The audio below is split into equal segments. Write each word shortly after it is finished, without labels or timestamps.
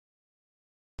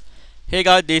Hey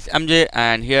guys, this is MJ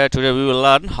and here today we will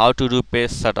learn how to do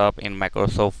page setup in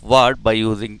Microsoft Word by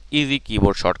using easy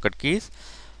keyboard shortcut keys.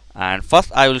 And first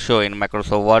I will show in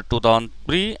Microsoft Word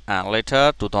 2003 and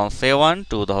later 2007,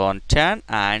 2010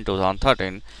 and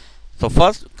 2013. So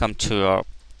first come to your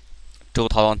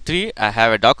 2003. I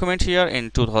have a document here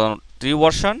in 2003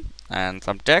 version and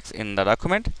some text in the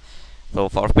document. So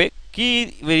for page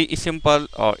key, very simple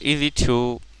or easy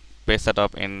to page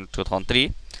setup in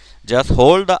 2003. Just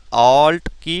hold the Alt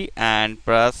key and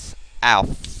press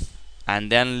F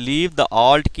and then leave the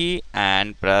Alt key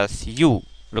and press U.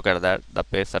 Look at that, the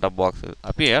page setup box will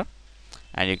appear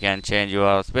and you can change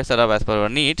your page setup as per your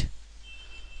need.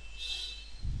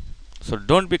 So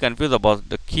don't be confused about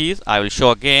the keys. I will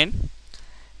show again.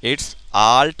 It's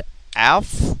Alt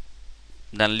F,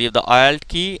 then leave the Alt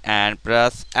key and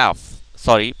press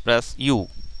press U.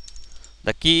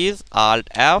 The key is Alt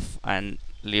F and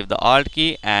leave the Alt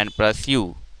key and press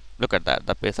U. Look at that,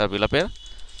 the page setup will appear.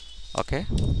 Okay,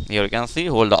 here you can see,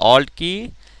 hold the Alt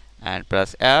key and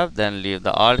press F, then leave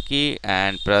the Alt key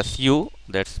and press U.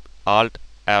 That's Alt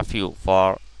FU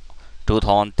for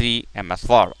 2003 MS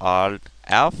Word. Alt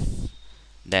F,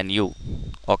 then U.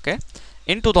 Okay,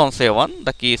 in 2007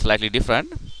 the key is slightly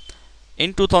different.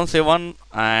 In 2007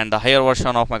 and the higher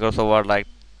version of Microsoft Word like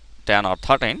 10 or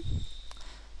 13,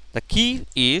 the key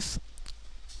is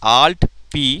Alt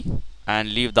P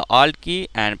and leave the Alt key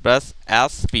and press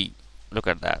SP. Look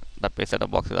at that, the page setup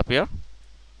box will appear.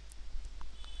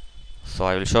 So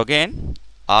I will show again.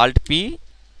 Alt P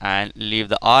and leave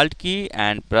the Alt key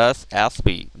and press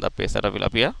SP. The page setup will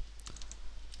appear.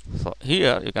 So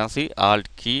here you can see Alt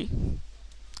key.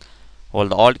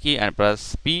 Hold the Alt key and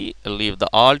press P. Leave the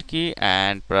Alt key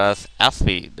and press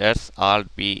SP. That's Alt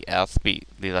P SP.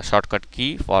 These are shortcut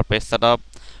key for page setup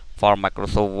for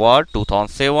Microsoft Word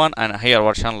 2007 and higher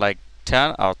version like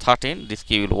 10 or 13. This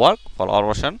key will work for all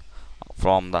version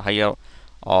from the higher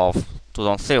of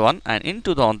 2007, and in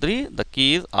 2003 the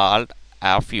key is Alt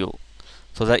FU.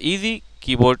 So the easy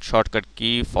keyboard shortcut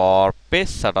key for page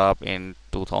setup in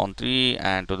 2003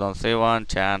 and 2007,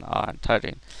 10 and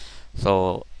 13.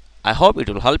 So I hope it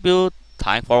will help you.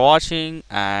 Thanks for watching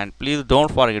and please don't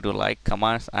forget to like,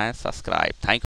 comment and subscribe. Thank you.